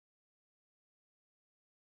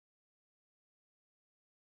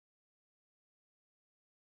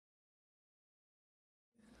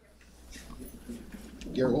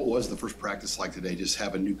Garrett, what was the first practice like today, just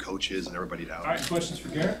having new coaches and everybody down? All right, questions for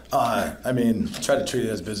Garrett? I mean, try to treat it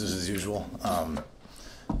as business as usual.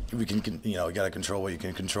 We can, you got to control what you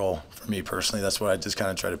can control. For me personally, that's what I just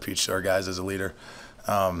kind of try to preach to our guys as a leader.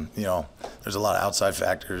 There's a lot of outside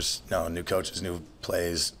factors, new coaches, new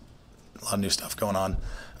plays, a lot of new stuff going on.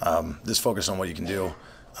 Just focus on what you can do,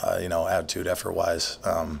 attitude, effort-wise,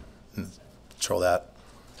 control that.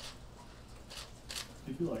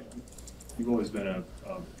 Do you feel like you've always been a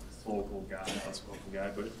vocal guy, outspoken guy,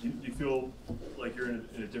 but do you feel like you're in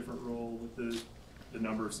a different role with the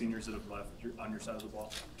number of seniors that have left on your side of the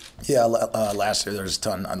ball? Yeah, last year there was a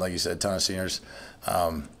ton, like you said, a ton of seniors.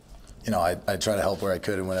 I try to help where I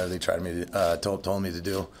could and whatever they told me to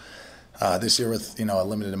do. This year with, a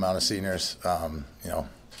limited amount of seniors, I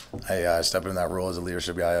step in that role as a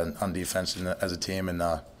leadership guy on defense and as a team and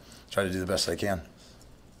try to do the best I can.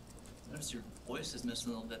 Notice your voice is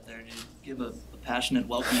missing a little bit there. Did you give a passionate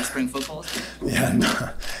welcome to spring football?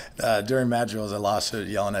 Yeah, during mat drills I lost it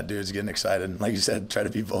yelling at dudes, getting excited. Like you said, try to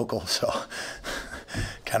be vocal, so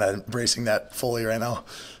kind of embracing that fully right now.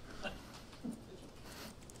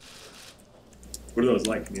 What are those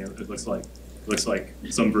like? It looks like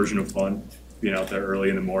some version of fun, being out there early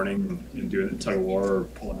in the morning and doing the tug of war or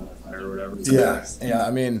pulling out a fire or whatever. Yeah.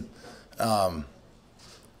 I mean,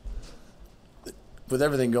 with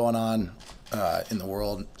everything going on in the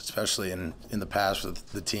world, especially in the past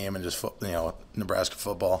with the team and just Nebraska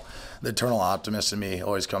football, the eternal optimist in me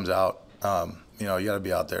always comes out. You got to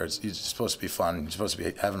be out there. It's supposed to be fun. You're supposed to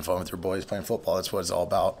be having fun with your boys playing football. That's what it's all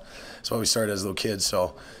about. That's why we started as little kids.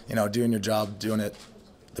 So, doing your job, doing it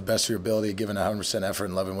the best of your ability, giving 100% effort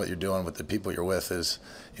and loving what you're doing with the people you're with is,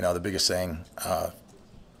 the biggest thing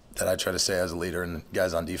that I try to say as a leader and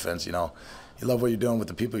guys on defense. You love what you're doing with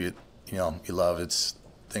the people you love.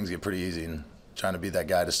 Things get pretty easy, and trying to be that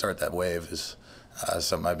guy to start that wave is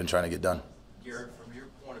something I've been trying to get done. Garrett, from your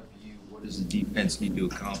point of view, what does the defense need to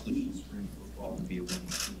accomplish in spring football to be a winning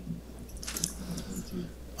team?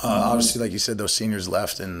 Obviously, like you said, those seniors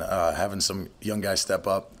left and having some young guys step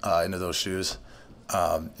up into those shoes,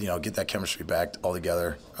 get that chemistry back all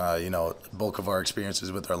together. Bulk of our experiences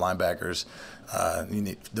with our linebackers,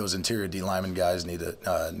 those interior D lineman guys need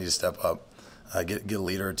to step up. Get a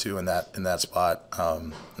leader or two in that spot,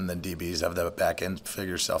 and then DBs have that back end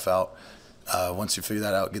figure yourself out. Once you figure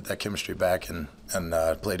that out, get that chemistry back and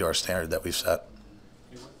play to our standard that we've set.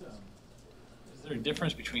 Is there a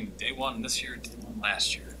difference between day one and this year and day one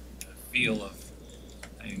last year? The feel of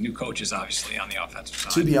new coaches, obviously, on the offensive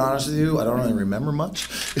side. To be honest with you, I don't really remember much.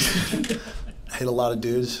 I hit a lot of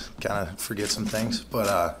dudes, kind of forget some things,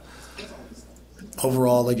 but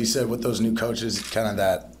overall, like you said, with those new coaches, kind of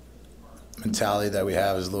that mentality that we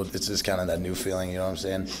have it's just kind of that new feeling, you know what I'm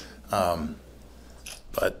saying?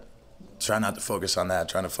 But try not to focus on that,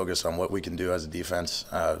 trying to focus on what we can do as a defense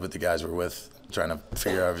with the guys we're with, trying to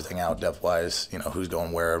figure everything out depth-wise, who's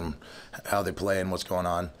going where and how they play and what's going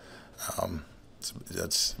on. I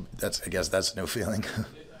guess that's a new feeling. I'm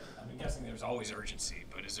guessing there's always urgency,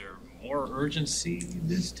 but is there more urgency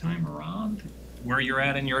this time around? Where you're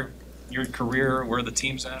at in your career, where the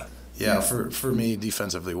team's at? Yeah, for me,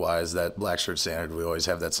 defensively wise, that black shirt standard, we always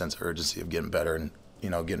have that sense of urgency of getting better and,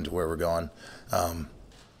 getting to where we're going. There's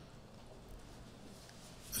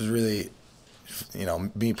really,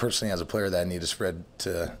 me personally as a player that I need to spread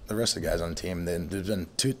to the rest of the guys on the team. Then there's been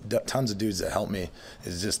tons of dudes that help me.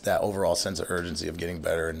 Is just that overall sense of urgency of getting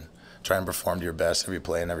better and trying to perform to your best every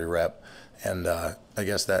play and every rep. And I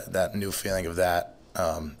guess that new feeling of that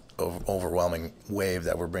overwhelming wave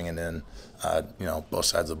that we're bringing in, both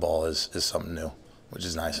sides of the ball is something new, which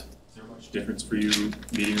is nice. Is there much difference for you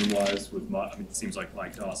meeting room-wise with it seems like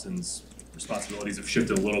Mike Dawson's responsibilities have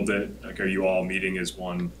shifted a little bit. Like, are you all meeting as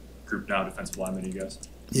one group now, defensive linemen, you guys?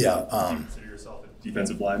 Yeah. Do you consider yourself a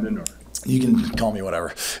defensive lineman, or? You can call me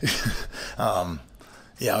whatever.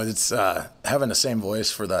 It's having the same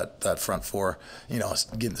voice for that front four,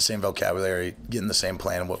 getting the same vocabulary, getting the same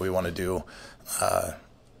plan of what we want to do.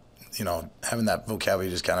 Having that vocabulary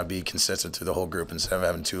just kind of be consistent through the whole group instead of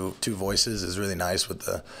having two voices is really nice with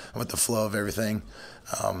the flow of everything.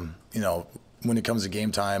 When it comes to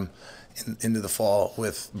game time into the fall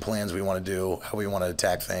with plans we want to do, how we want to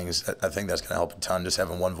attack things, I think that's going to help a ton, just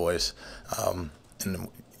having one voice.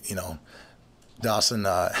 Dawson,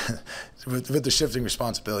 with the shifting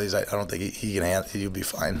responsibilities, I don't think he can handle. He'll be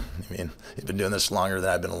fine. I mean, he's been doing this longer than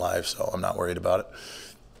I've been alive, so I'm not worried about it.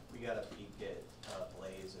 We got a peek at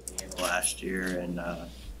Blaze at the end of last year, and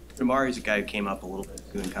Damari's a guy who came up a little bit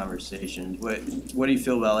in conversations. What do you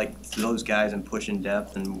feel about those guys and pushing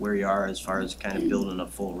depth and where you are as far as kind of building a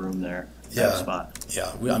full room there? Yeah, spot.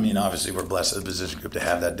 yeah. I mean, obviously, we're blessed as a position group to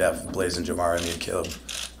have that depth. Blaze and Jamar and Caleb.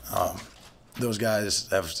 Those guys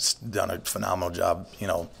have done a phenomenal job,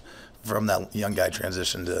 from that young guy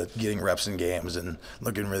transition to getting reps in games and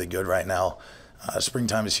looking really good right now.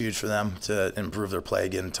 Springtime is huge for them to improve their play,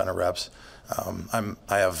 get a ton of reps. I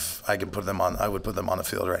would put them on the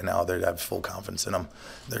field right now. They have full confidence in them.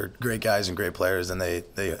 They're great guys and great players, and they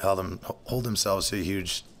hold themselves to a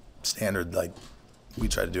huge standard like we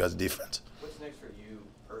try to do as a defense. What's next for you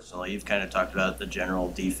personally? You've kind of talked about the general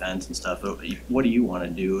defense and stuff. What do you want to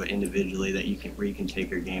do individually where you can take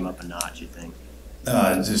your game up a notch, you think?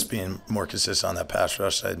 Just being more consistent on that pass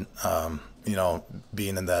rush side.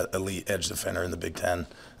 Being in that elite edge defender in the Big Ten.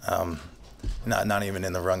 Not even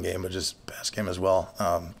in the run game, but just pass game as well.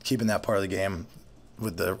 Keeping that part of the game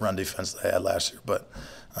with the run defense that I had last year. But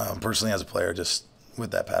personally, as a player, just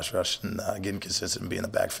with that pass rush and getting consistent and being in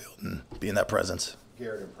the backfield and being that presence.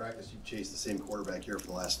 Garrett, in practice, you've chased the same quarterback here for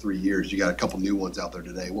the last 3 years. You got a couple new ones out there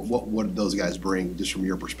today. What did those guys bring, just from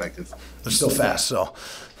your perspective? They're still fast, so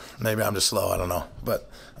maybe I'm just slow. I don't know, but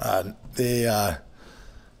they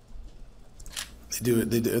do.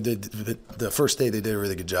 The first day they did a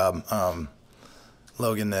really good job.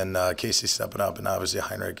 Logan and Casey stepping up, and obviously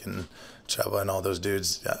Heinrich and Chuba and all those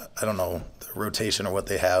dudes. I don't know the rotation or what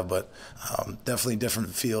they have, but definitely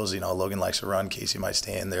different feels. Logan likes to run. Casey might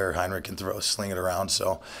stay in there. Heinrich can sling it around.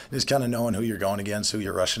 So just kind of knowing who you're going against, who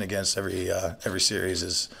you're rushing against every series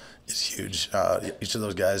is huge. Each of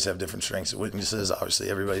those guys have different strengths and weaknesses. Obviously,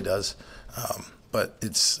 everybody does. But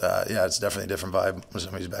it's definitely a different vibe when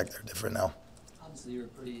somebody's back there different now. Obviously, you're a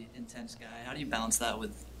pretty intense guy. How do you balance that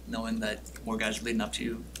with knowing that more guys are leading up to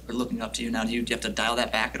you or looking up to you now? Do you have to dial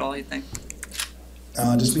that back at all, you think?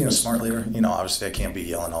 Just being a smart leader. Obviously I can't be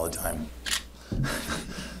yelling all the time.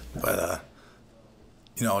 But,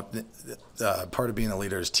 part of being a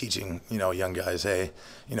leader is teaching, young guys, hey,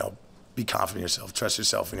 be confident in yourself, trust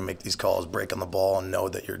yourself when you make these calls, break on the ball and know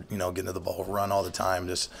that you're, getting to the ball, run all the time.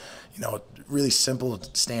 Just, really simple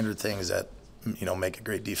standard things that, make a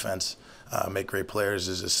great defense, make great players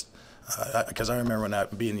is just, because I remember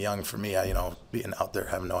being young for me, being out there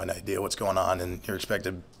having no idea what's going on, and you're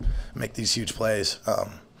expected to make these huge plays.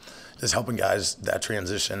 Just helping guys that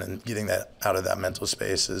transition and getting that out of that mental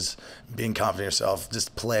space is being confident in yourself.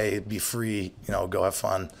 Just play, be free, go have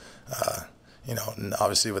fun. And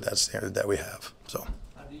obviously with that standard that we have. So.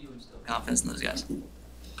 How do you instill confidence in those guys?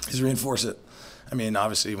 Just reinforce it. I mean,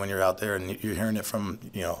 obviously, when you're out there and you're hearing it from,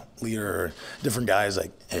 leader or different guys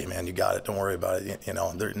like, hey, man, you got it. Don't worry about it. They're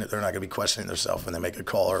not going to be questioning themselves when they make a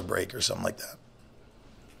call or a break or something like that.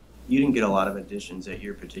 You didn't get a lot of additions at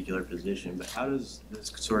your particular position, but how does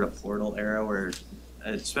this sort of portal era where,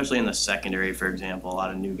 especially in the secondary, for example, a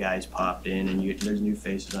lot of new guys popped in and there's new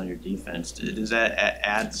faces on your defense. Does that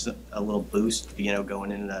add a little boost,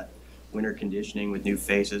 going into winter conditioning with new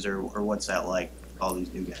faces, or what's that like? All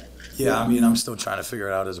these new guys. Yeah, I mean, I'm still trying to figure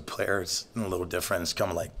it out as a player. It's a little different. It's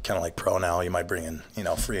kind of like pro now. You might bring in,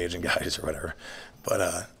 free agent guys or whatever,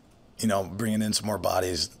 but bringing in some more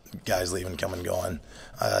bodies, guys leaving, coming, going.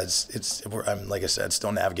 I'm like I said,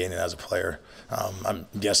 still navigating as a player. I'm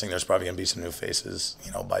guessing there's probably gonna be some new faces,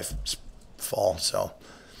 by fall. So.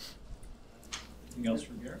 Anything else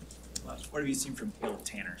from Garrett? What have you seen from Caleb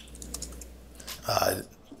Tanner?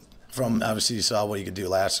 From obviously you saw what he could do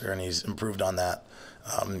last year, and he's improved on that.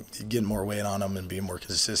 Getting more weight on him and being more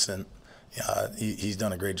consistent. He's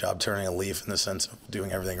done a great job turning a leaf in the sense of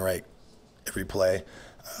doing everything right every play.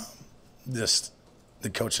 Just the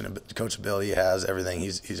coachability he has, everything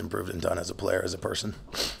he's improved and done as a player, as a person.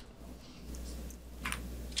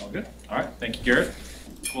 All good. All right. Thank you, Garrett.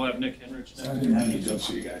 We'll have Nick Henrich next. I didn't have any jokes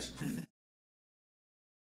for you guys.